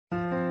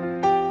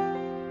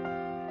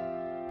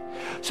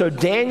So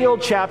Daniel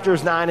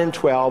chapters 9 and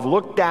 12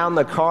 look down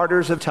the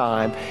corridors of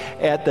time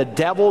at the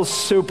devil's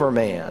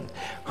Superman,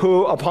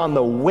 who upon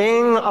the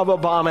wing of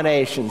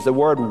abominations, the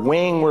word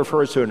wing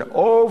refers to an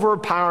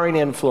overpowering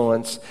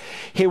influence,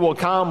 he will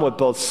come with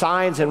both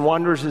signs and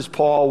wonders, as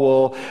Paul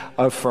will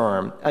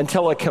affirm,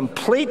 until a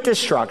complete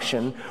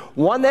destruction,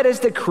 one that is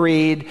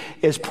decreed,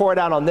 is poured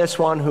out on this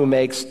one who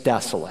makes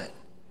desolate.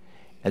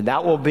 And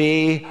that will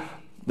be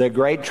the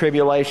great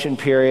tribulation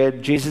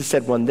period. Jesus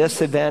said, when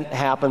this event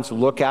happens,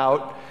 look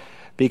out,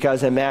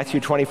 because in Matthew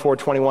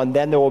 24:21,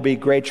 then there will be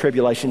great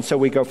tribulation. So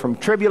we go from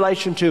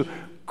tribulation to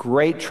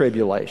great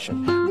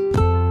tribulation.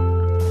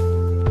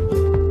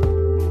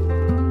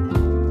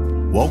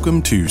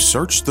 Welcome to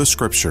Search the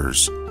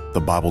Scriptures, the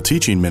Bible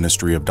teaching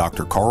ministry of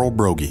Dr. Carl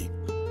Broggi,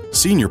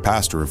 Senior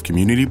Pastor of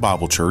Community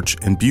Bible Church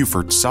in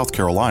Beaufort, South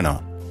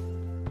Carolina.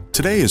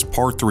 Today is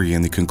part 3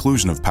 in the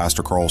conclusion of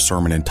Pastor Carl's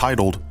sermon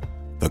entitled,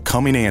 The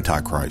Coming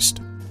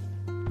Antichrist.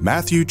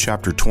 Matthew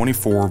chapter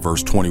 24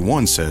 verse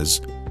 21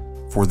 says,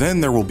 For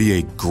then there will be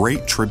a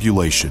great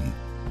tribulation,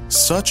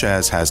 such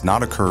as has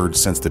not occurred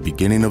since the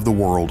beginning of the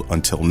world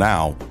until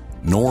now,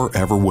 nor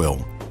ever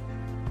will.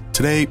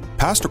 Today,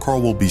 Pastor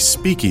Carl will be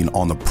speaking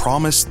on the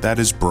promise that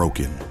is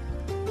broken.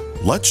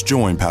 Let's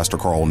join Pastor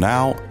Carl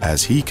now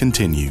as he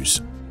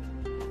continues.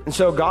 And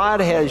so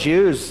God has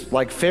used,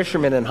 like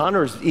fishermen and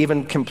hunters,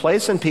 even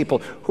complacent people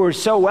who are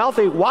so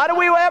wealthy, why do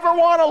we ever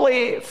want to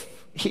leave?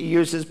 He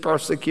uses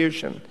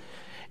persecution,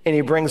 and he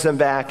brings them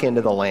back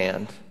into the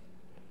land.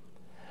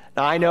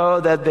 Now, I know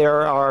that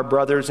there are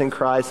brothers in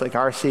Christ like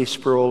R.C.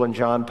 Sproul and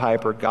John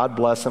Piper. God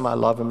bless them. I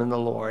love them in the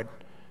Lord.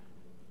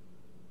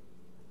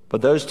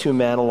 But those two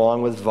men,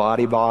 along with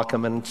Vadi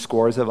Bakum and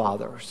scores of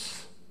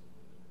others,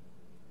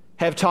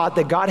 have taught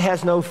that God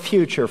has no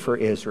future for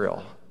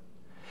Israel,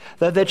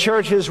 that the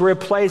church has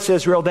replaced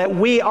Israel, that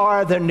we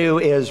are the new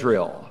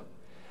Israel.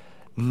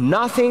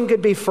 Nothing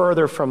could be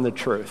further from the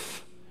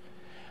truth.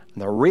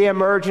 And the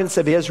reemergence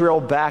of Israel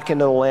back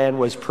into the land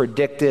was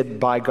predicted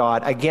by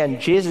God.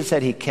 Again, Jesus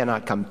said he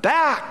cannot come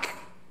back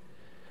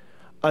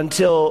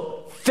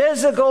until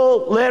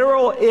physical,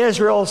 literal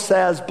Israel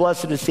says,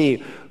 Blessed is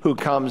he who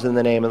comes in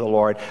the name of the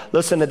Lord.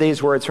 Listen to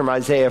these words from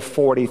Isaiah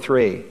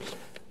 43.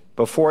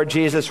 Before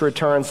Jesus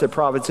returns, the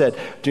prophet said,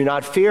 Do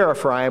not fear,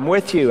 for I am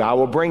with you. I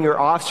will bring your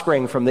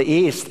offspring from the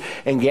east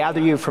and gather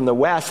you from the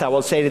west. I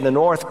will say to the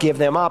north, Give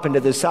them up, and to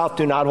the south,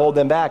 do not hold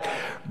them back.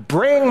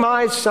 Bring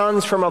my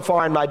sons from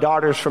afar and my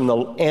daughters from the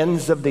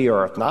ends of the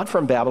earth. Not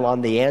from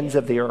Babylon, the ends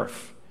of the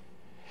earth.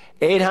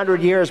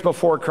 800 years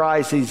before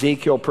Christ,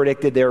 Ezekiel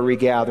predicted their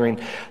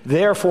regathering.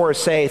 Therefore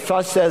say,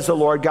 Thus says the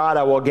Lord God,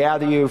 I will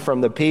gather you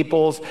from the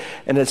peoples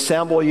and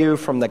assemble you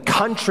from the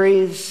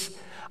countries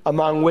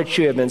among which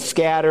you have been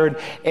scattered,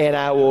 and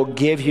I will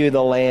give you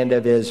the land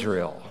of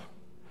Israel.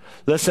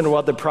 Listen to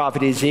what the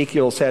prophet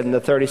Ezekiel said in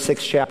the 36th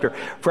chapter.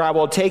 For I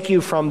will take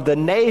you from the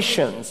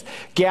nations,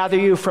 gather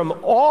you from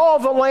all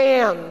the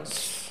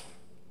lands,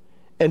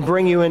 and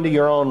bring you into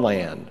your own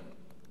land.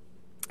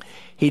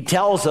 He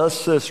tells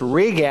us this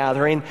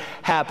regathering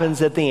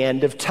happens at the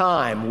end of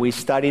time. We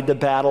studied the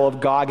battle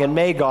of Gog and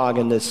Magog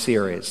in this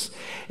series.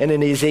 And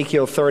in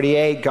Ezekiel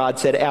 38, God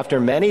said, After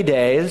many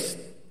days,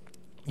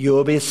 you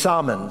will be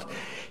summoned.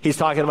 He's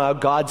talking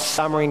about God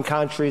summoning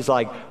countries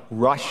like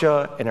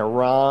Russia and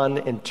Iran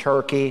and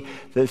Turkey,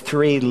 the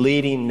 3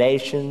 leading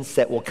nations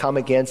that will come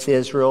against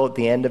Israel at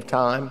the end of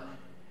time.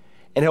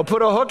 And he'll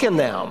put a hook in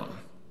them.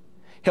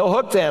 He'll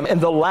hook them in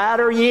the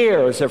latter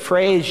years, a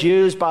phrase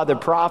used by the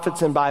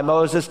prophets and by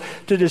Moses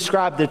to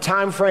describe the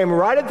time frame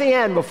right at the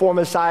end before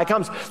Messiah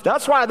comes.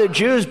 That's why the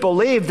Jews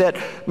believe that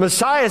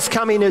Messiah is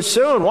coming as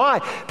soon.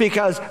 Why?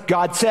 Because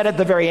God said at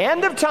the very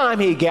end of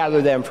time he'd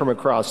gather them from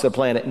across the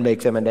planet and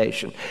make them a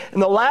nation. In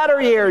the latter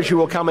years you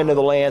will come into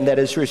the land that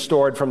is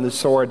restored from the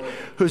sword,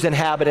 whose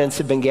inhabitants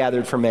have been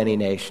gathered from many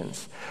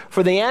nations.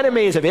 For the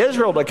enemies of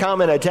Israel to come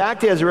and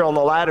attack Israel in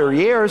the latter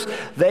years,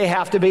 they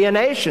have to be a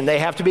nation. They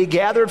have to be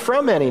gathered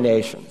from many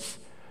nations.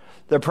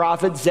 The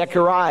prophet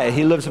Zechariah,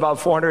 he lives about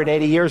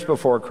 480 years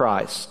before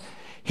Christ.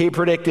 He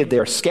predicted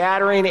their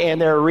scattering and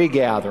their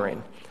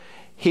regathering.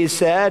 He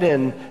said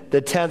in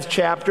the 10th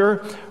chapter,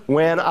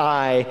 When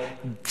I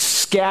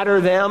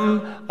scatter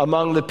them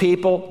among the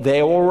people,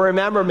 they will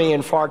remember me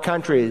in far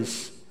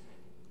countries,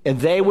 and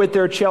they with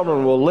their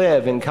children will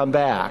live and come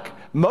back.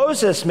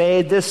 Moses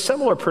made this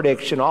similar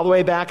prediction all the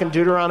way back in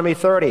Deuteronomy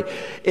 30.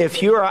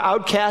 If you are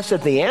outcast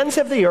at the ends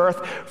of the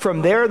earth,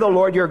 from there the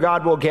Lord your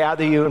God will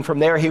gather you, and from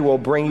there he will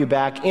bring you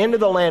back into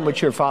the land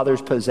which your fathers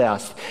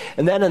possessed.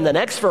 And then in the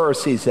next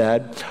verse he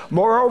said,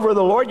 Moreover,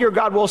 the Lord your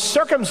God will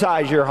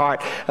circumcise your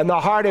heart and the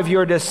heart of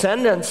your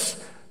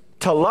descendants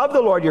to love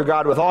the Lord your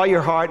God with all your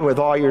heart and with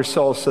all your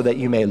soul, so that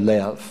you may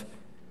live.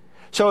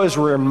 So as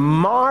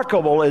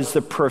remarkable as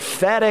the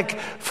prophetic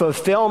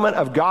fulfillment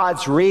of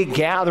God's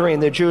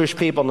regathering the Jewish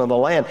people into the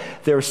land,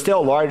 they're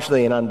still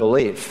largely in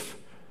unbelief.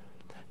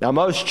 Now,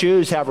 most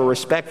Jews have a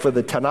respect for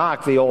the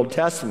Tanakh, the Old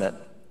Testament,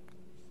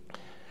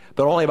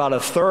 but only about a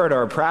third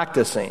are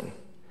practicing.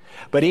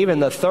 But even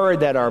the third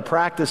that are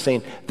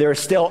practicing, they're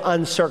still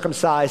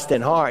uncircumcised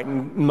in heart.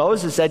 And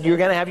Moses said, you're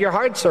going to have your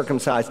heart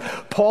circumcised.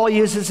 Paul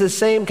uses the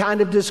same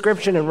kind of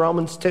description in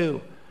Romans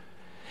 2.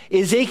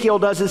 Ezekiel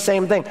does the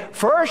same thing.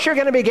 First, you're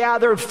going to be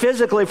gathered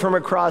physically from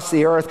across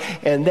the earth,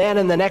 and then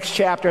in the next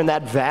chapter, in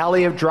that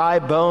valley of dry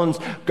bones,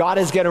 God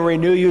is going to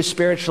renew you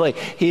spiritually.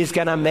 He's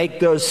going to make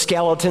those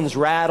skeletons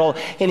rattle,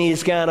 and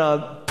he's going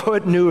to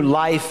put new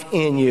life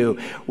in you,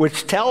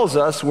 which tells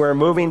us we're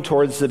moving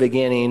towards the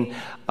beginning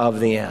of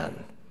the end.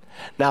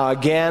 Now,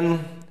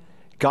 again,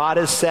 God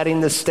is setting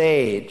the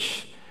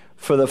stage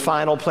for the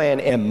final plan,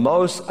 and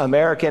most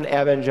American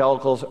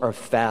evangelicals are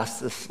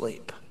fast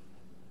asleep.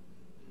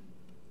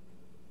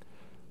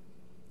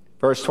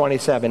 Verse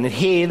 27, and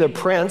he, the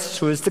prince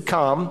who is to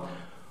come,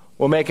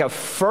 will make a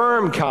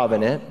firm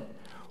covenant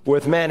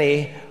with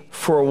many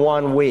for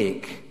 1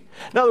 week.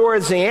 In other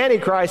words, the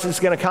Antichrist is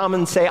going to come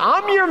and say,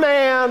 I'm your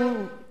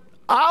man.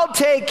 I'll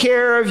take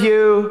care of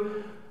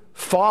you.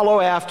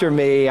 Follow after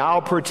me.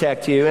 I'll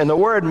protect you. And the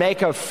word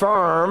make a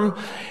firm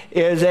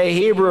is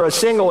a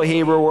single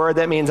Hebrew word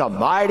that means a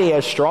mighty,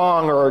 a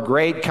strong, or a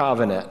great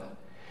covenant.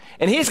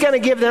 And he's going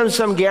to give them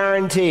some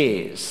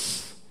guarantees.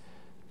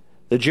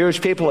 The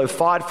Jewish people have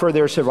fought for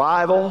their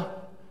survival.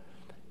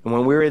 And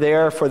when we were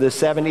there for the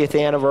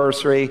 70th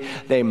anniversary,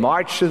 they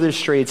marched through the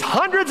streets,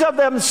 hundreds of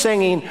them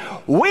singing,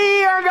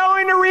 we are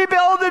going to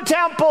rebuild the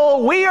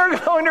temple. We are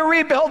going to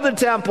rebuild the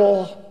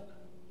temple.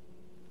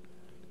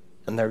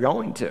 And they're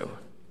going to.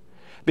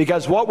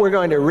 Because what we're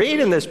going to read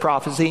in this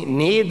prophecy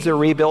needs a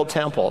rebuilt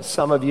temple.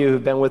 Some of you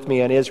who've been with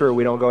me in Israel,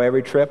 we don't go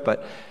every trip,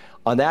 but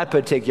on that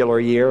particular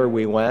year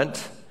we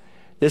went.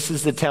 This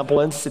is the Temple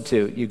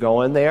Institute. You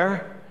go in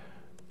there.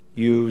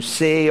 You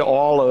see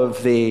all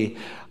of the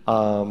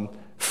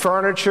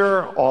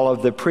furniture, all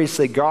of the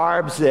priestly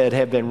garbs that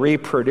have been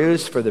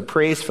reproduced for the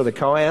priests, for the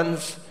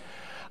Kohens.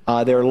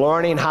 They're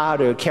learning how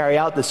to carry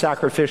out the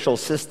sacrificial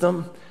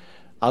system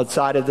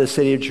outside of the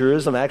city of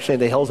Jerusalem. Actually,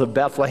 in the hills of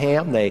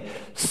Bethlehem, they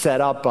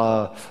set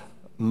up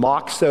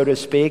mock, so to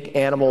speak,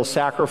 animal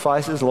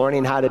sacrifices,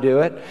 learning how to do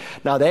it.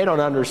 Now, they don't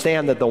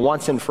understand that the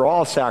once and for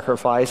all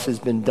sacrifice has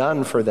been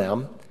done for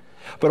them.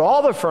 But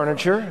all the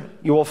furniture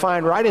you will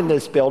find right in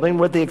this building,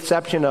 with the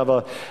exception of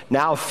a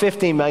now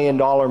 $50 million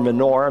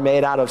menorah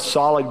made out of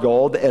solid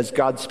gold as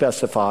God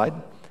specified.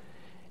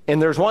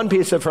 And there's one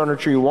piece of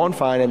furniture you won't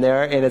find in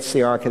there, and it's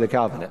the Ark of the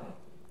Covenant.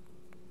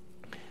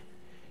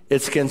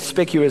 It's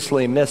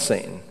conspicuously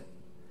missing.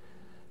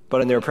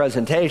 But in their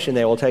presentation,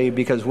 they will tell you,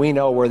 because we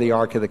know where the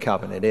Ark of the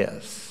Covenant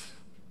is.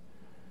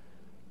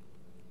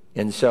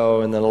 And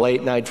so in the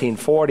late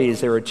 1940s,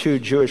 there were 2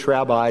 Jewish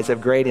rabbis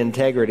of great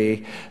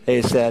integrity.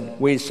 They said,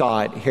 we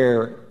saw it.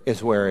 Here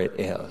is where it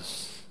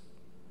is.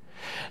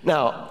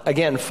 Now,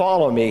 again,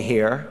 follow me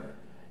here.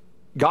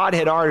 God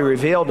had already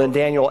revealed in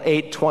Daniel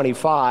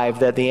 8:25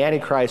 that the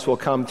Antichrist will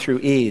come through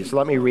ease.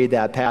 Let me read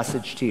that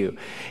passage to you.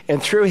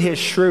 And through his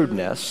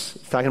shrewdness,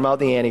 talking about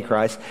the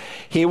Antichrist,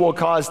 he will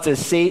cause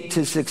deceit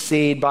to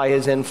succeed by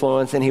his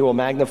influence, and he will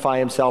magnify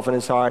himself in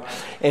his heart,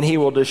 and he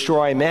will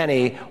destroy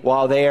many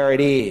while they are at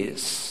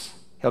ease.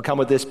 He'll come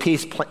with this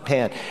peace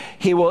plan.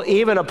 He will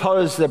even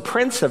oppose the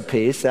Prince of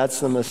Peace,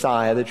 that's the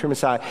Messiah, the true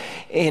Messiah,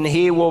 and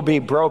he will be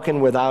broken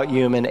without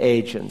human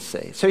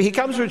agency. So he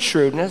comes with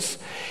shrewdness.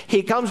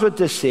 He comes with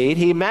deceit.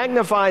 He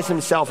magnifies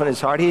himself in his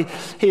heart. He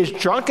is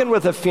drunken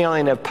with a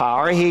feeling of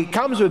power. He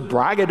comes with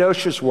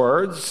braggadocious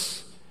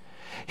words.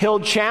 He'll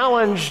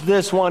challenge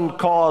this one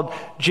called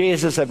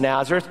Jesus of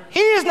Nazareth.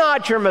 He's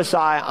not your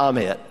Messiah, I'm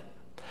it.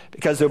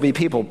 Because there'll be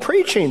people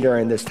preaching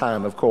during this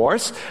time, of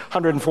course,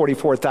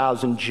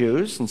 144,000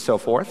 Jews and so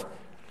forth.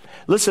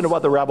 Listen to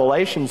what the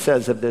Revelation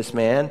says of this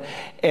man.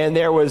 And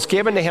there was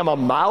given to him a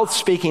mouth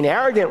speaking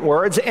arrogant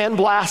words and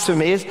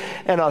blasphemies,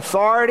 and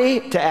authority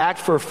to act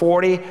for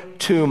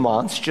 42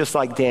 months, just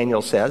like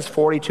Daniel says,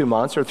 42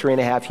 months or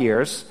 3.5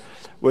 years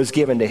was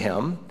given to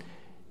him.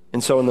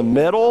 And so in the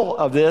middle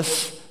of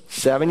this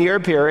 7-year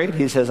period,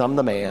 he says, I'm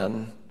the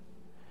man.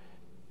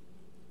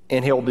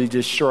 And he'll be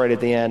destroyed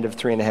at the end of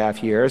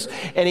 3.5 years.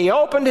 And he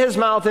opened his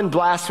mouth in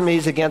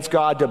blasphemies against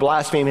God to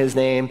blaspheme his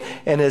name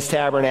and his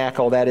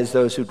tabernacle, that is,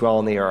 those who dwell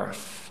on the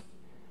earth.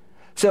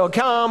 So he'll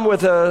come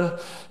with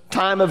a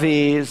time of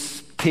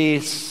ease,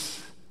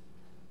 peace.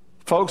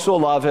 Folks will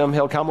love him.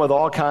 He'll come with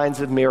all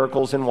kinds of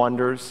miracles and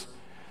wonders.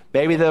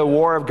 Maybe the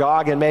war of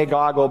Gog and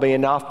Magog will be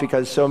enough,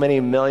 because so many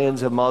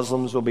millions of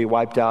Muslims will be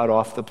wiped out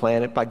off the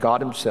planet by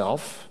God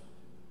himself.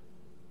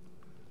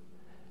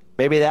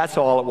 Maybe that's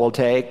all it will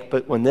take,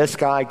 but when this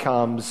guy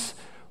comes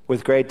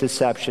with great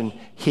deception,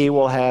 he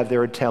will have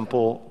their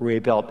temple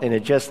rebuilt, and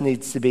it just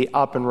needs to be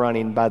up and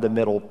running by the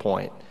middle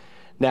point.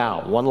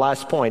 Now, one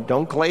last point.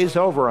 Don't glaze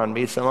over on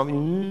me. Some of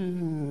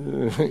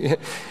you,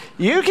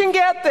 you can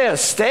get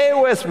this. Stay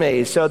with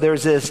me. So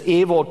there's this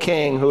evil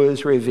king who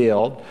is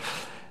revealed.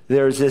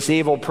 There's this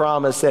evil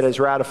promise that is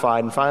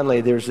ratified, and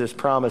finally there's this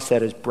promise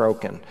that is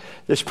broken.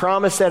 This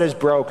promise that is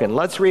broken.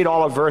 Let's read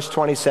all of verse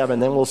 27,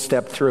 then we'll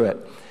step through it.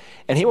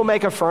 And he will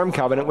make a firm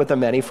covenant with the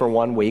many for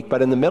 1 week,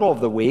 but in the middle of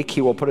the week he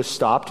will put a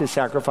stop to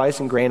sacrifice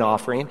and grain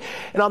offering.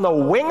 And on the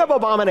wing of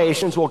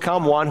abominations will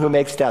come one who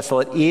makes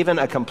desolate, even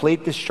a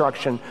complete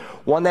destruction.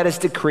 One that is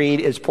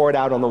decreed is poured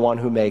out on the one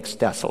who makes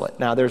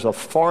desolate. Now there's a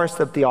forest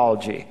of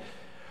theology.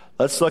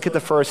 Let's look at the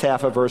first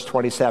half of verse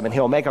 27.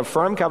 He'll make a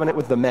firm covenant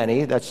with the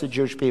many, that's the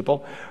Jewish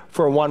people,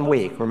 for 1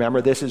 week.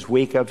 Remember, this is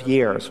week of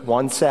years,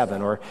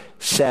 1-7, or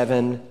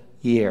 7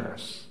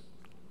 years.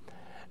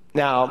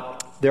 Now,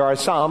 there are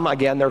some,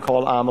 again, they're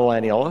called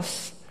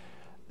amillennialists.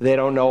 They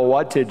don't know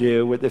what to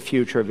do with the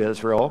future of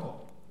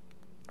Israel.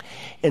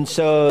 And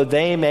so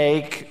they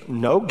make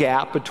no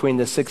gap between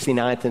the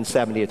 69th and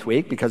 70th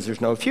week because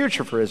there's no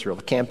future for Israel.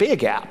 There can't be a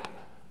gap.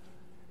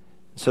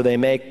 So they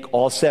make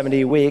all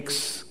 70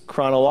 weeks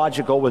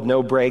chronological with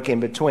no break in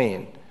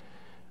between.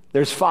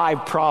 There's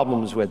 5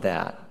 problems with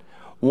that.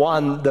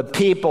 1, the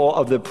people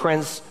of the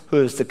prince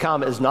who is to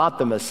come is not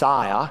the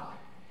Messiah.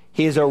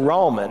 He's a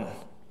Roman.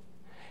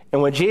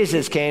 And when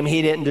Jesus came,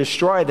 he didn't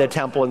destroy the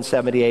temple in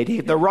 70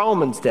 AD. The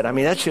Romans did. I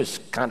mean, that's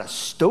just kind of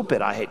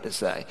stupid, I hate to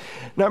say.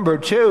 Number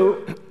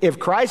 2, if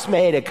Christ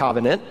made a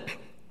covenant,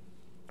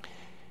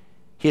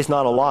 he's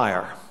not a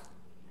liar.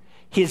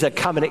 He's a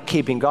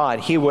covenant-keeping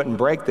God. He wouldn't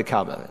break the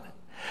covenant.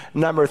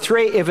 Number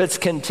 3, if it's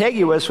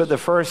contiguous with the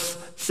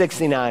first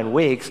 69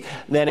 weeks,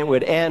 then it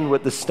would end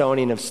with the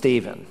stoning of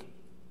Stephen.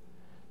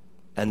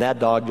 And that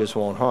dog just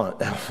won't hunt.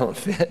 That won't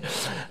fit.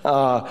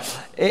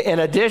 In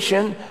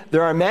addition,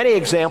 there are many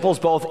examples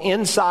both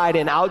inside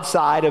and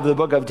outside of the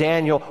book of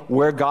Daniel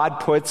where God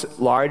puts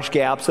large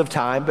gaps of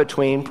time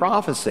between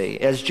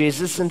prophecy, as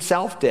Jesus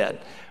himself did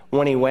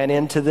when he went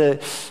into the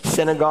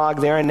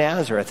synagogue there in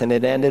Nazareth, and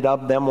it ended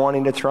up them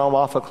wanting to throw him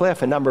off a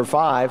cliff. And number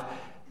 5,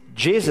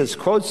 Jesus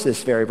quotes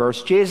this very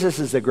verse. Jesus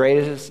is the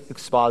greatest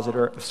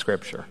expositor of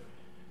Scripture.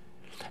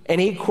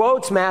 And he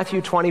quotes Matthew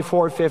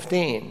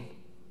 24:15.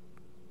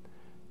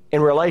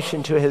 in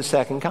relation to his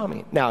second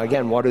coming. Now,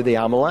 again, what do the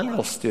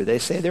amillennials do? They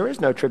say there is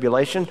no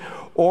tribulation,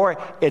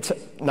 or it's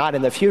not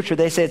in the future.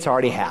 They say it's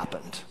already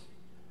happened.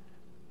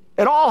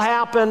 It all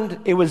happened.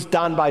 It was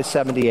done by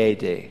 70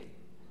 AD.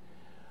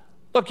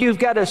 Look, you've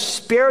got to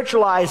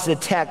spiritualize the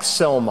text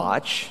so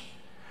much.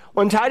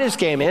 When Titus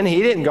came in,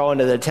 he didn't go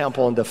into the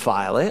temple and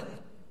defile it.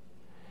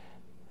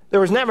 There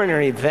was never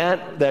an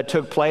event that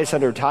took place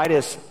under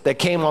Titus that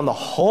came on the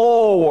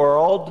whole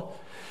world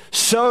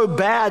so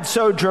bad,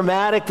 so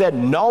dramatic that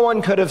no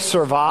one could have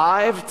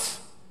survived.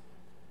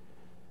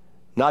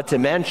 Not to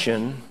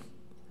mention,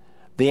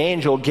 the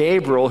angel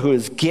Gabriel, who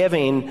is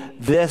giving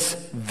this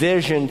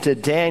vision to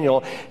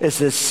Daniel, is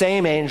the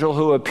same angel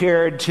who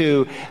appeared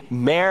to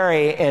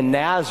Mary in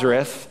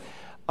Nazareth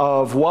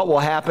of what will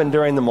happen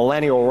during the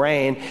millennial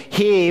reign.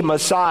 He,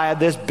 Messiah,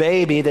 this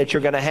baby that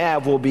you're going to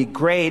have, will be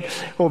great,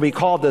 will be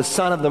called the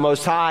Son of the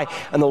Most High,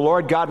 and the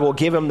Lord God will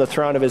give him the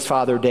throne of his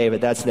father David.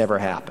 That's never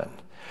happened.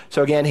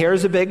 So again,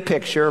 here's a big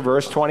picture.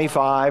 Verse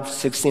 25,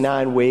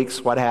 69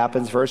 weeks, what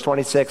happens? Verse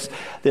 26,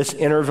 this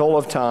interval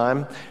of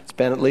time, it's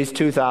been at least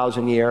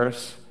 2,000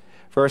 years.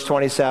 Verse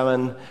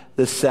 27,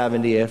 the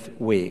 70th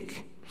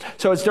week.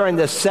 So it's during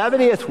the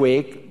 70th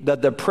week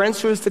that the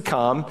prince who is to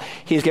come,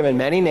 he's given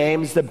many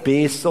names, the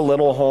beast, the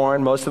little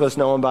horn, most of us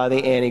know him by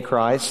the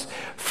Antichrist.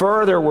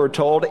 Further, we're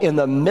told, in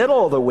the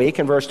middle of the week,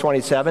 in verse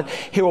 27,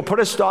 he will put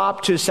a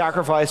stop to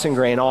sacrifice and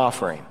grain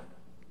offering.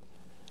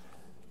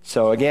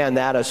 So again,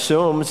 that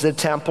assumes the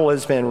temple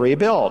has been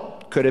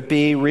rebuilt. Could it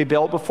be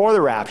rebuilt before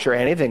the rapture?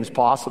 Anything's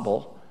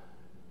possible.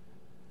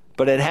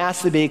 But it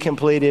has to be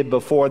completed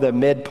before the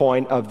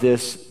midpoint of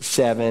this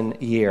 7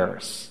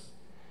 years.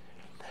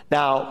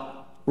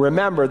 Now,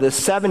 remember, the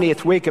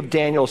 70th week of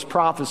Daniel's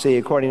prophecy,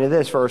 according to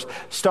this verse,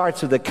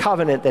 starts with the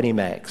covenant that he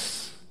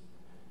makes.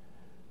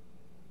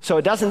 So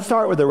it doesn't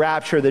start with the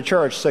rapture of the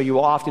church, so you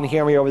will often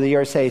hear me over the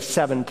years say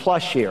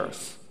 7+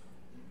 years.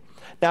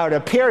 Now, it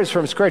appears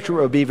from Scripture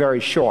it will be very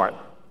short.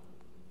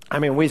 I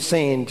mean, we've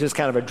seen just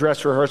kind of a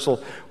dress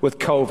rehearsal with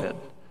COVID.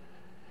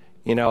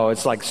 You know,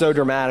 it's like so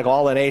dramatic.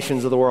 All the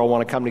nations of the world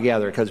want to come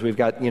together because we've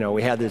got,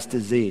 we had this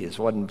disease. It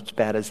wasn't as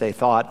bad as they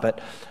thought. But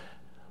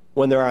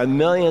when there are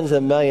millions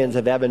and millions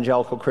of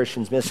evangelical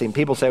Christians missing,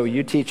 people say, well,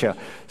 you teach a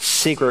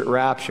secret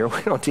rapture.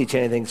 We don't teach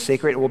anything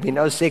secret. It will be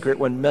no secret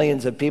when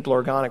millions of people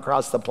are gone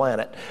across the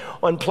planet.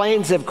 When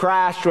planes have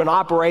crashed, when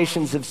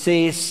operations have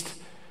ceased,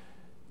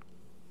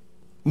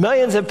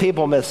 millions of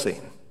people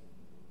missing.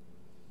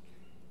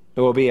 It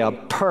will be a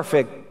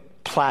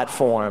perfect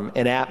platform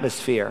and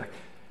atmosphere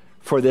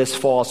for this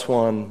false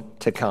one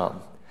to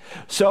come.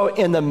 So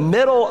in the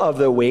middle of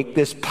the week,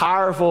 this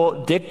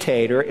powerful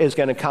dictator is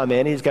going to come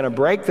in. He's going to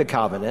break the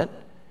covenant,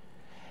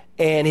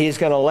 and he's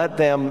going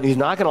to he's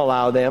not going to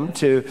allow them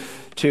to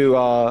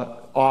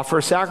offer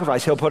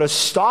sacrifice. He'll put a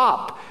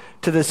stop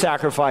to the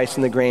sacrifice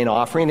and the grain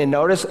offering. And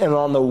notice, and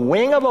on the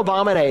wing of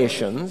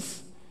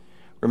abominations,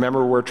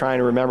 remember, we're trying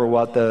to remember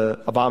what the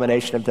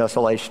abomination of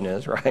desolation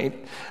is, right?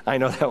 I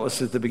know that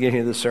was at the beginning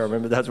of the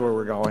sermon, but that's where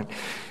we're going.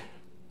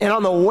 And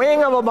on the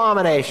wing of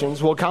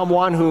abominations will come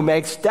one who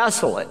makes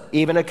desolate,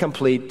 even a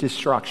complete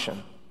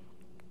destruction.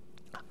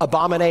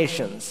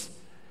 Abominations.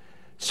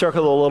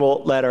 Circle the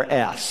little letter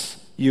S.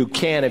 You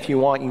can, if you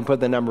want, you can put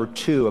the number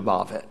 2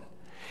 above it.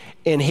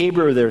 In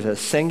Hebrew, there's a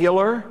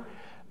singular,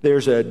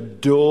 there's a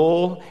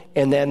dual,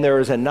 and then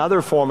there's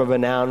another form of a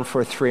noun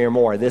for 3 or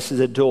more. This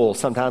is a dual.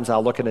 Sometimes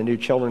I'll look at a New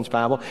Children's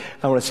Bible.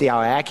 I want to see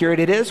how accurate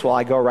it is. Well,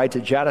 I go right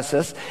to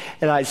Genesis,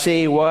 and I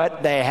see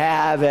what they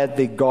have at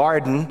the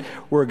garden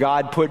where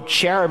God put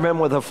cherubim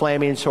with a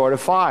flaming sword of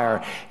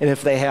fire. And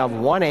if they have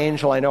 1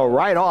 angel, I know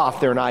right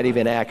off they're not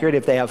even accurate.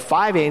 If they have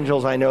 5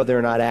 angels, I know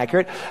they're not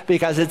accurate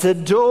because it's a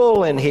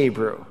dual in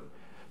Hebrew.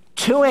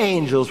 2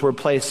 angels were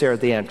placed there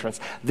at the entrance.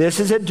 This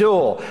is a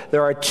dual.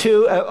 There are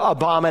 2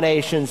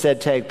 abominations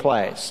that take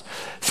place.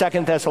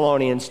 2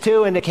 Thessalonians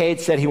 2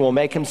 indicates that he will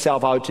make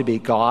himself out to be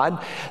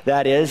God.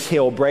 That is,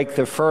 he'll break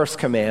the first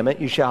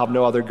commandment, you shall have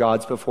no other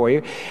gods before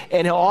you.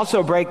 And he'll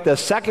also break the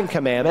second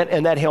commandment,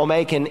 and that he'll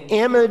make an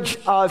image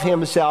of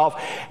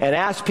himself and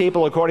ask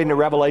people, according to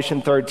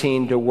Revelation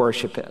 13, to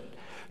worship it.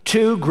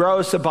 2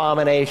 gross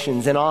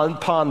abominations, and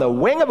upon the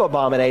wing of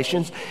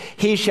abominations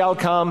he shall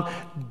come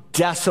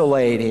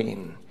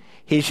desolating.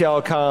 He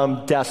shall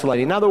come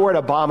desolating. Now, the word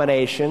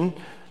abomination,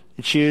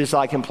 it's used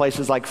like in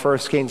places like 1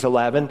 Kings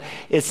 11.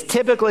 It's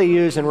typically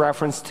used in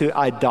reference to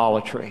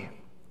idolatry.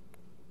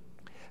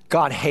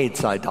 God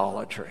hates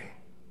idolatry.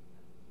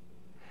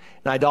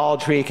 And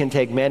idolatry can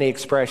take many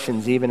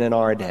expressions even in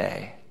our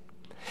day.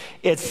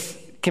 It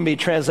can be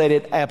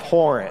translated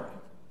abhorrent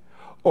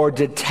or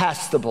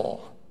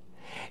detestable.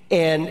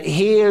 And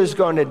he is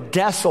going to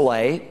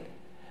desolate,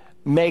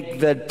 make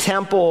the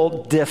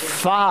temple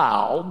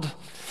defiled,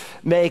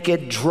 make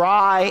it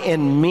dry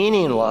and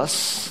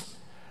meaningless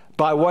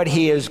by what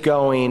he is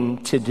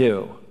going to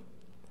do.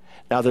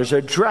 Now, there's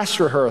a dress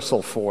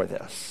rehearsal for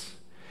this.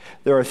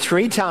 There are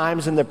 3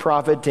 times in the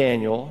prophet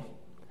Daniel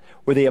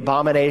where the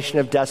abomination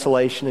of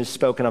desolation is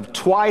spoken of,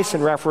 twice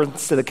in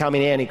reference to the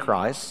coming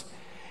Antichrist,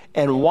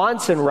 and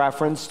once in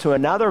reference to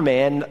another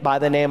man by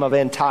the name of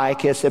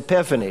Antiochus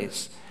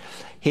Epiphanes.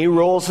 He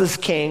rules as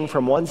king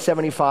from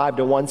 175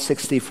 to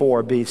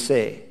 164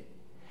 BC.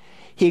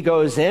 He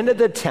goes into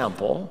the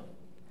temple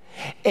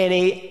and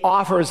he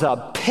offers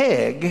a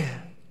pig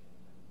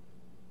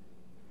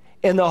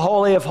in the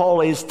Holy of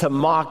Holies to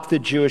mock the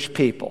Jewish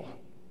people.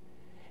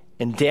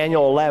 In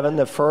Daniel 11,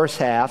 the first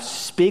half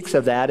speaks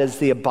of that as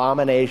the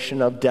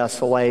abomination of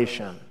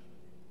desolation.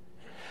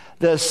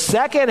 The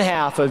second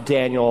half of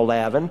Daniel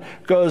 11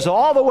 goes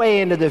all the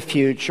way into the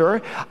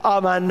future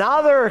of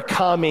another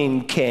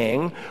coming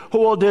king who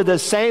will do the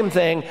same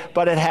thing,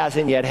 but it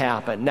hasn't yet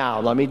happened. Now,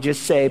 let me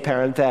just say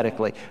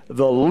parenthetically,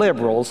 the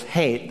liberals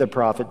hate the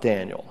prophet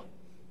Daniel.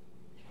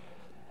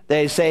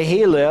 They say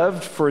he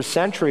lived for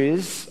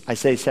centuries, I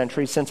say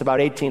centuries, since about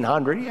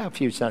 1800, a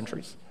few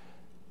centuries.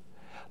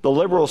 The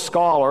liberal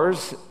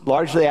scholars,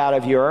 largely out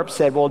of Europe,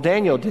 said, well,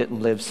 Daniel didn't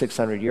live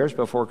 600 years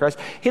before Christ.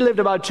 He lived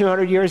about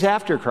 200 years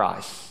after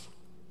Christ.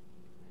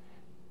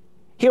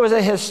 He was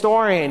a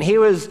historian. He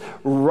was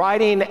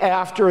writing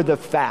after the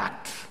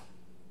fact.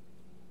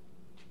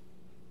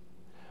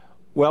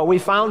 Well, we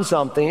found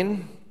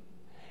something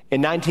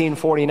in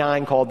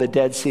 1949 called the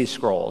Dead Sea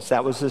Scrolls.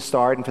 That was the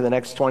start, and for the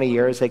next 20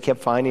 years, they kept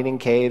finding in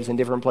caves in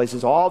different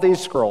places all these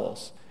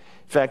scrolls.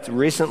 In fact,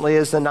 recently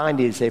as the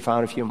 90s, they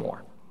found a few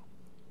more.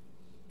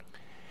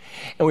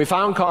 And we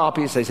found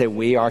copies, they say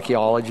we,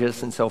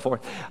 archaeologists and so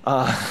forth.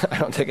 I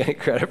don't take any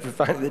credit for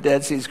finding the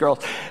Dead Sea Scrolls.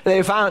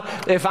 They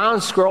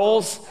found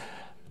scrolls,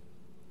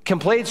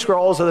 complete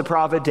scrolls of the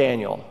prophet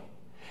Daniel,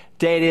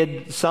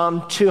 dated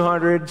some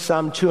 200,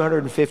 some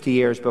 250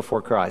 years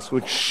before Christ,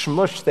 which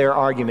smushed their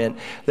argument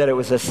that it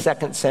was a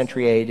 2nd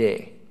century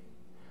AD.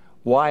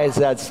 Why is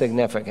that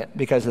significant?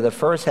 Because of the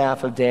first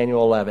half of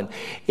Daniel 11.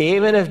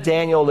 Even if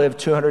Daniel lived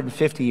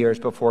 250 years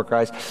before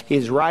Christ,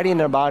 he's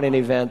writing about an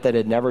event that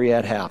had never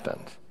yet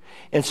happened.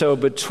 And so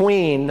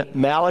between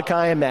Malachi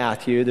and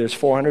Matthew, there's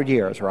 400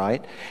 years,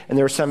 right? And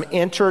there's some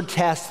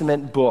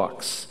intertestament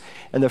books.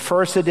 In the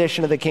first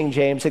edition of the King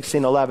James,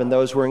 1611,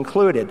 those were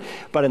included.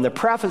 But in the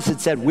preface,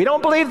 it said, we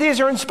don't believe these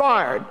are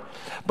inspired,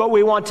 but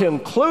we want to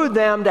include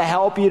them to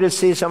help you to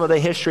see some of the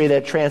history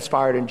that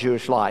transpired in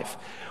Jewish life.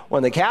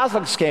 When the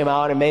Catholics came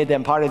out and made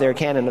them part of their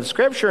canon of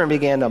Scripture and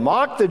began to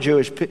mock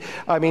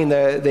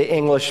the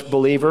English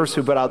believers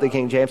who put out the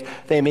King James,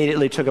 they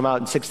immediately took them out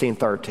in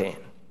 1613.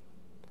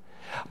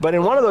 But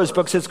in one of those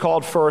books, it's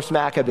called First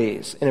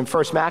Maccabees. And in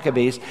First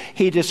Maccabees,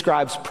 he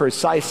describes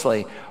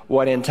precisely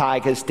what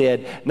Antiochus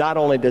did. Not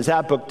only does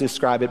that book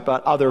describe it,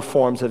 but other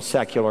forms of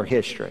secular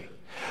history.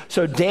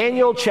 So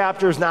Daniel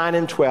chapters 9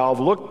 and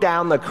 12 look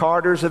down the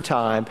corridors of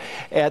time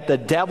at the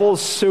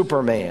devil's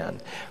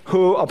Superman,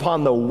 who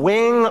upon the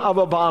wing of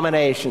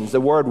abominations, the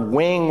word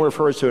wing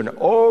refers to an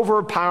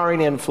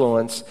overpowering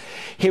influence,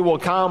 he will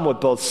come with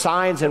both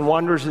signs and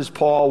wonders, as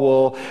Paul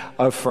will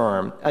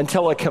affirm,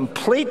 until a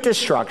complete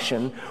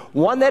destruction,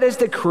 one that is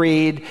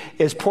decreed,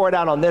 is poured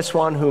out on this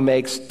one who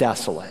makes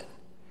desolate.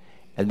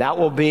 And that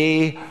will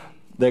be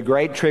the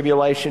great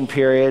tribulation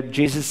period.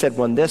 Jesus said,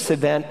 when this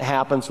event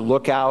happens,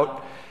 look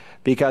out,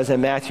 because in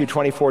Matthew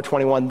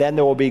 24:21, then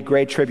there will be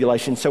great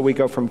tribulation. So we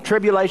go from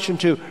tribulation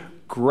to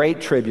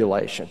Great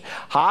tribulation.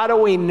 How do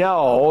we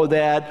know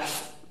that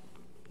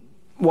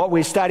what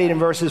we studied in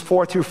verses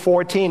 4 through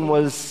 14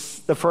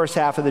 was the first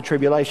half of the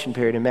tribulation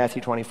period in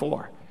Matthew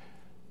 24?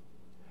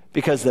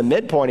 Because the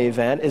midpoint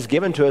event is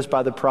given to us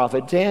by the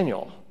prophet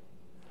Daniel.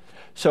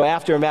 So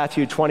after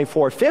Matthew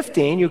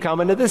 24:15, you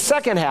come into the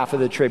second half of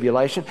the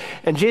tribulation,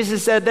 and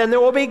Jesus said, then there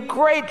will be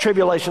great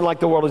tribulation like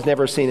the world has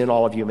never seen in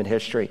all of human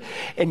history.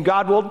 And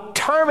God will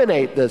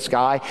terminate this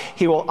guy.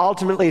 He will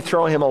ultimately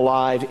throw him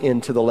alive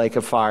into the lake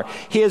of fire.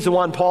 He is the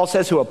one, Paul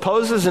says, who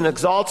opposes and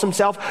exalts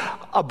himself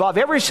above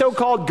every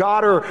so-called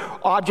God or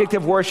object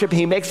of worship.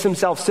 He makes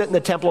himself sit in the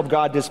temple of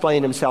God,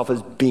 displaying himself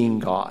as being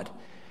God.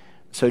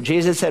 So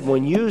Jesus said,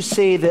 when you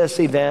see this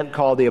event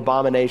called the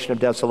abomination of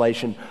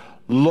desolation,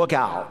 look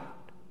out.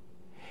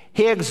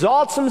 He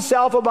exalts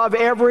himself above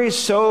every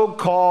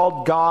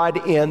so-called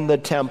God in the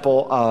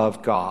temple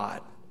of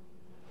God.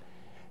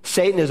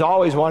 Satan has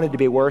always wanted to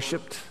be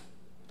worshiped.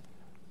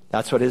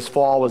 That's what his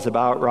fall was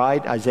about,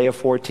 right? Isaiah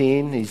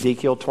 14,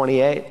 Ezekiel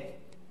 28.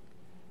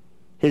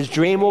 His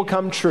dream will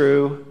come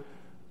true,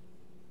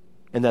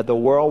 and that the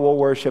world will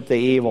worship the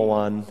evil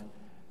one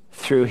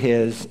through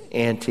his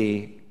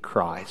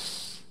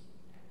Antichrist.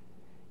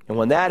 And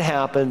when that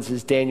happens,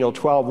 as Daniel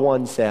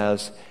 12:1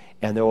 says,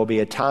 and there will be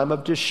a time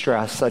of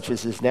distress such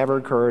as has never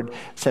occurred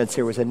since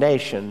there was a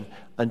nation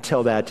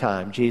until that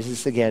time.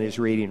 Jesus, again, is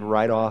reading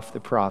right off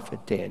the prophet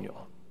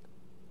Daniel.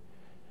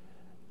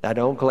 Now,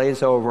 don't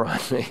glaze over on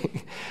me.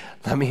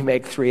 Let me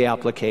make 3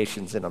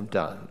 applications and I'm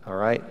done, all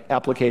right?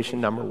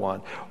 Application number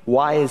 1.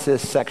 Why is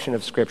this section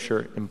of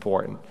Scripture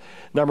important?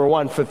 Number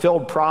 1,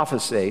 fulfilled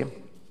prophecy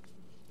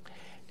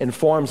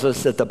informs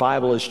us that the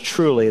Bible is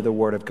truly the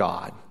Word of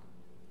God.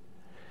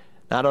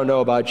 I don't know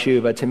about you,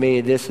 but to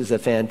me, this is a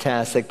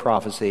fantastic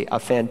prophecy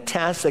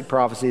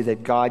that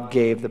God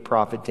gave the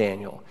prophet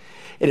Daniel.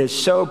 It is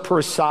so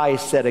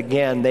precise that,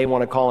 again, they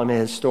want to call him a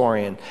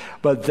historian,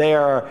 but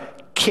they're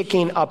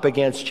kicking up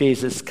against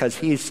Jesus because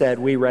he said,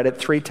 we read it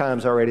 3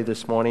 times already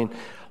this morning,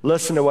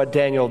 listen to what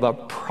Daniel the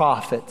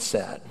prophet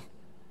said.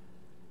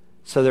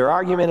 So their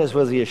argument is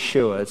with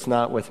Yeshua, it's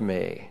not with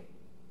me.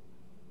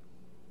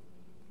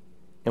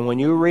 And when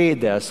you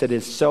read this, it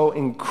is so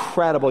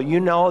incredible. You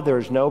know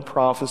there's no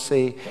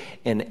prophecy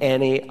in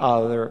any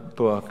other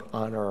book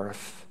on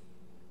earth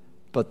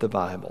but the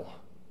Bible.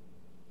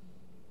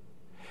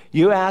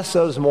 You ask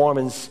those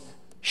Mormons,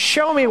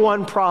 show me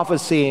one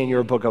prophecy in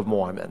your Book of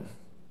Mormon.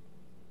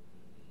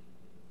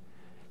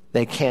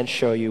 They can't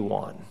show you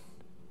one.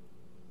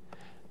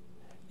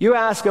 You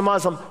ask a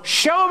Muslim,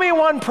 show me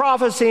one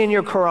prophecy in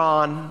your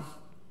Quran.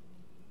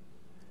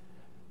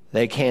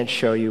 They can't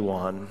show you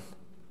one.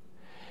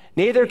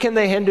 Neither can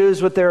the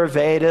Hindus with their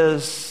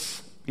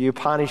Vedas, the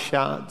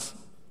Upanishads.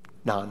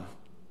 None.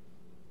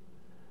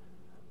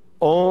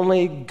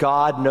 Only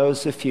God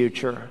knows the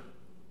future,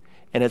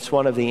 and it's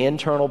one of the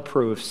internal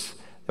proofs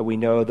that we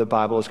know the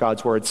Bible is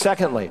God's Word.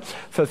 Secondly,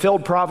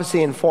 fulfilled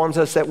prophecy informs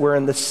us that we're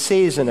in the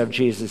season of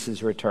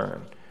Jesus'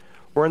 return.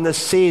 We're in the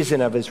season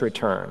of his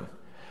return.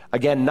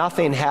 Again,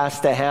 nothing has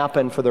to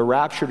happen for the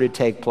rapture to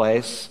take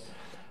place,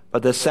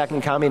 but the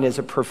second coming is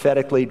a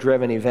prophetically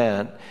driven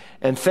event.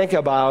 And think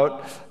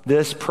about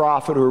this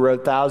prophet who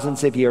wrote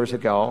thousands of years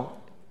ago.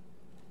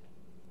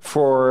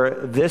 For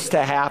this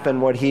to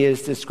happen, what he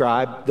has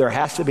described, there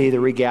has to be the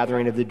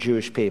regathering of the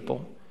Jewish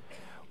people.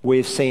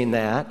 We've seen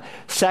that.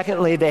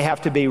 Secondly, they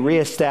have to be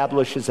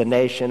reestablished as a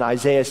nation.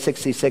 Isaiah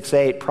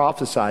 66:8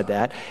 prophesied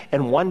that.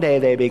 And one day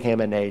they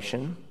became a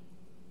nation.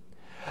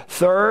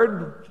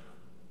 Third,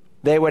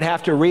 they would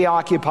have to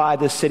reoccupy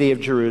the city of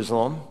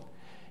Jerusalem.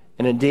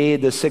 And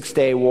indeed, the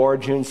Six-Day War,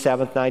 June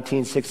 7th,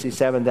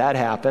 1967, that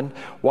happened.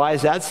 Why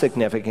is that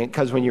significant?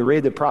 Because when you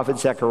read the prophet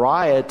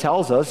Zechariah, it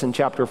tells us in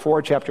chapter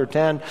 4, chapter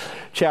 10,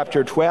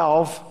 chapter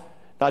 12,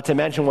 not to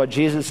mention what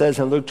Jesus says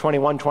in Luke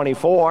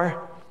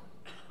 21:24,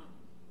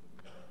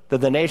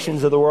 that the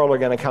nations of the world are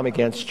going to come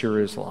against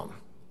Jerusalem.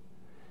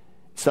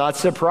 It's not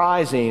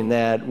surprising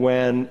that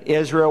when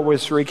Israel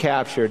was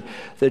recaptured,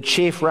 the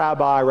chief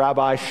rabbi,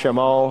 Rabbi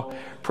Shammai,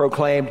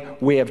 proclaimed,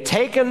 we have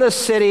taken the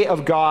city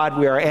of God.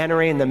 We are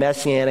entering the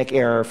Messianic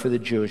era for the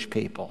Jewish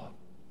people.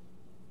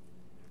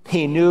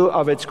 He knew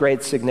of its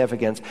great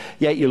significance.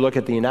 Yet you look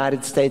at the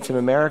United States of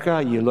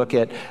America, you look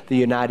at the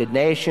United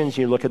Nations,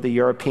 you look at the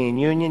European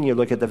Union, you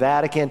look at the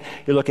Vatican,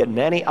 you look at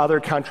many other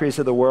countries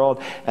of the world,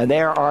 and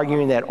they are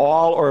arguing that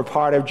all or a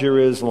part of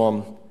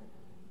Jerusalem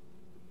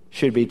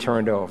should be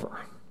turned over.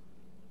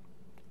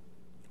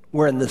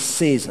 We're in the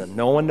season.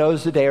 No one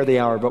knows the day or the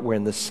hour, but we're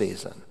in the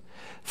season.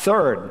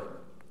 Third,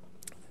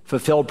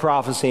 fulfilled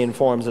prophecy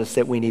informs us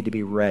that we need to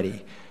be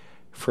ready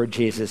for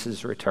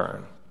Jesus'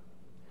 return.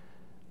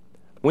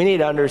 We need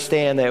to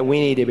understand that we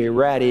need to be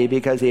ready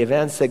because the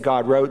events that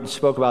God wrote and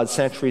spoke about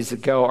centuries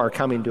ago are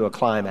coming to a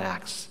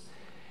climax.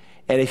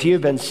 And if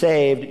you've been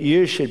saved,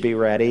 you should be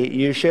ready.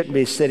 You shouldn't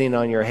be sitting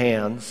on your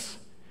hands.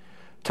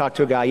 Talked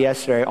to a guy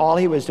yesterday. All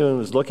he was doing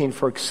was looking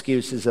for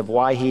excuses of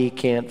why he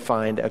can't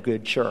find a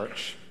good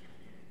church.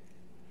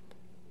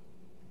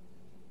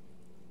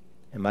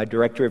 And my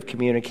director of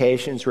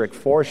communications, Rick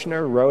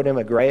Forshner, wrote him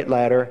a great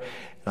letter.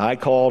 And I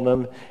called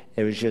him.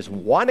 It was just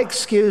one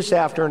excuse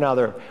after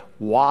another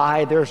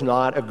why there's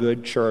not a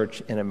good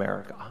church in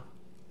America.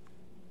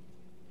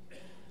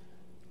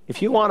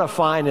 If you want to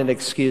find an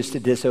excuse to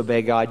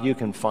disobey God, you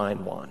can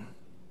find one.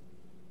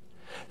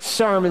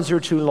 Sermons are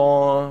too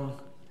long.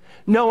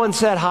 No one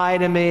said hi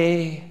to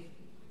me.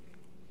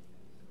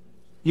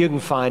 You can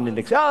find an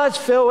excuse. Oh, it's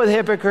filled with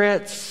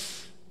hypocrites.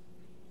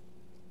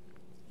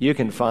 You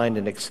can find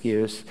an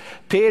excuse.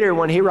 Peter,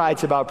 when he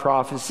writes about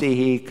prophecy,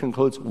 he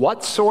concludes,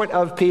 what sort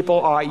of people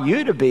are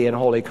you to be in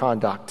holy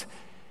conduct,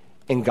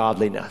 in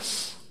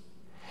godliness?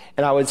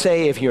 And I would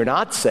say, if you're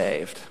not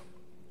saved,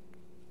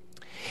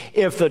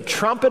 if the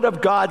trumpet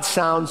of God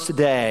sounds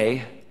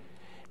today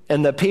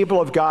and the people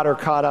of God are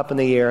caught up in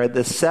the air,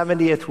 the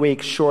 70th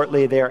week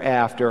shortly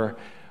thereafter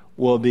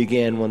will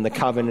begin when the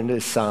covenant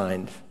is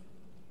signed.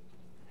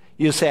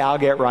 You say, I'll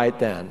get right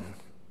then.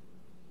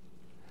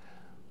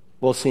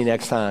 We'll see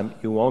next time.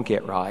 You won't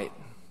get right.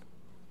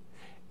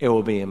 It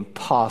will be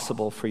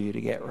impossible for you to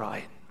get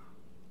right.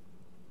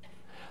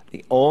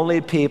 The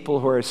only people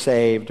who are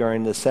saved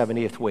during the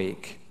 70th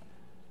week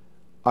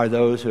are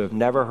those who have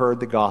never heard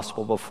the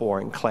gospel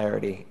before in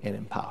clarity and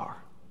in power.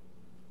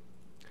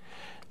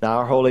 Now,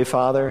 our Holy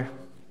Father,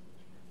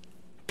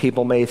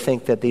 people may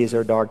think that these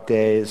are dark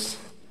days,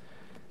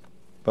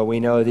 but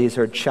we know these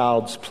are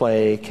child's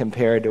play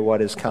compared to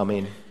what is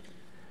coming.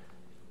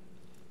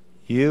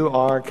 You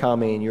are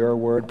coming. Your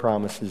word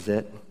promises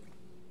it.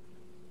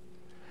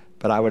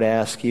 But I would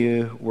ask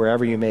you,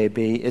 wherever you may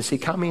be, is he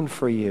coming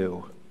for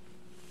you?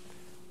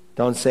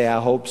 Don't say,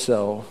 I hope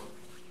so.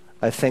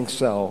 I think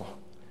so.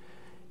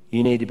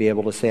 You need to be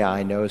able to say,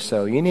 I know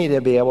so. You need to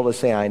be able to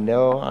say, I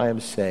know I am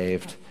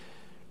saved.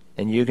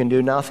 And you can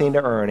do nothing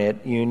to earn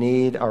it. You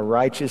need a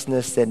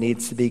righteousness that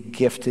needs to be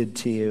gifted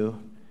to you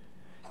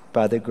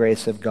by the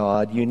grace of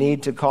God. You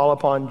need to call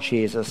upon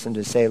Jesus and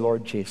to say,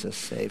 Lord Jesus,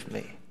 save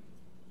me.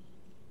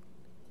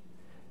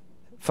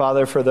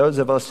 Father, for those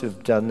of us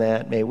who've done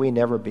that, may we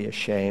never be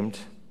ashamed.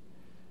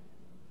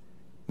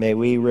 May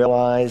we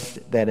realize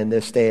that in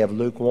this day of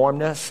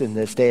lukewarmness, in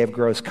this day of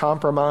gross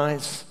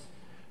compromise,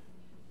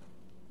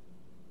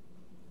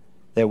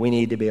 that we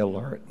need to be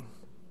alert.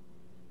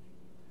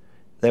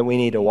 That we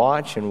need to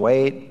watch and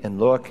wait and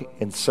look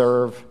and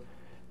serve,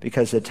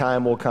 because the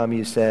time will come,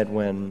 you said,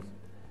 when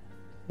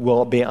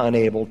we'll be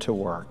unable to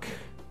work.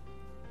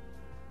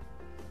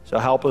 So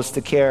help us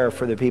to care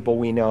for the people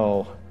we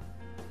know.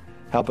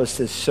 Help us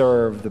to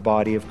serve the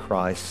body of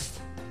Christ.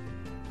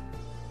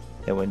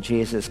 And when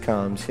Jesus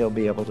comes, he'll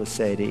be able to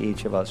say to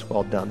each of us,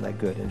 well done, thy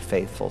good and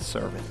faithful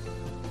servant.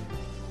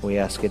 We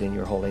ask it in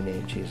your holy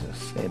name,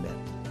 Jesus. Amen.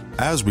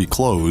 As we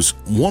close,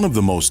 one of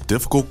the most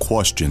difficult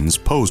questions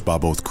posed by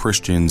both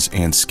Christians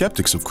and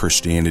skeptics of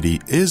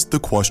Christianity is the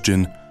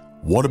question,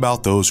 what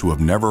about those who have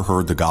never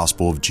heard the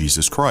gospel of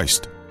Jesus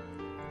Christ?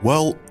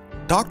 Well,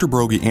 Dr.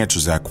 Broggi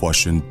answers that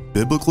question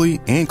biblically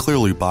and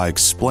clearly by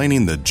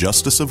explaining the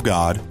justice of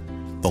God,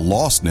 the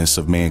lostness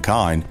of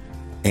mankind,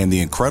 and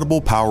the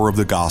incredible power of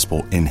the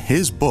gospel in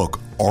his book,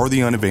 Are the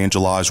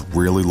Unevangelized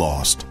Really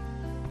Lost?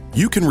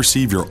 You can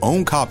receive your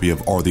own copy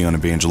of Are the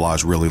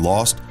Unevangelized Really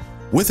Lost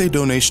with a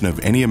donation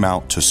of any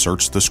amount to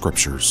Search the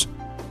Scriptures.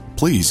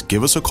 Please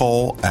give us a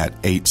call at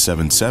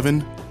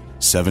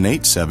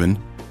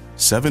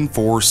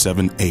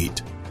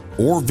 877-787-7478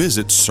 or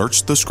visit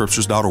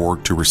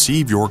searchthescriptures.org to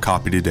receive your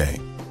copy today.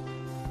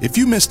 If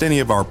you missed any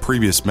of our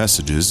previous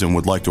messages and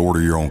would like to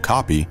order your own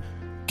copy,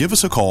 give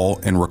us a call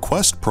and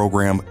request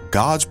program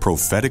God's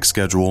Prophetic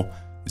Schedule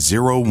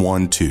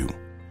 012.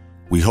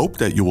 We hope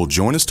that you will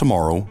join us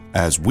tomorrow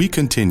as we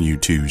continue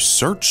to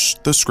search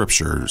the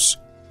Scriptures.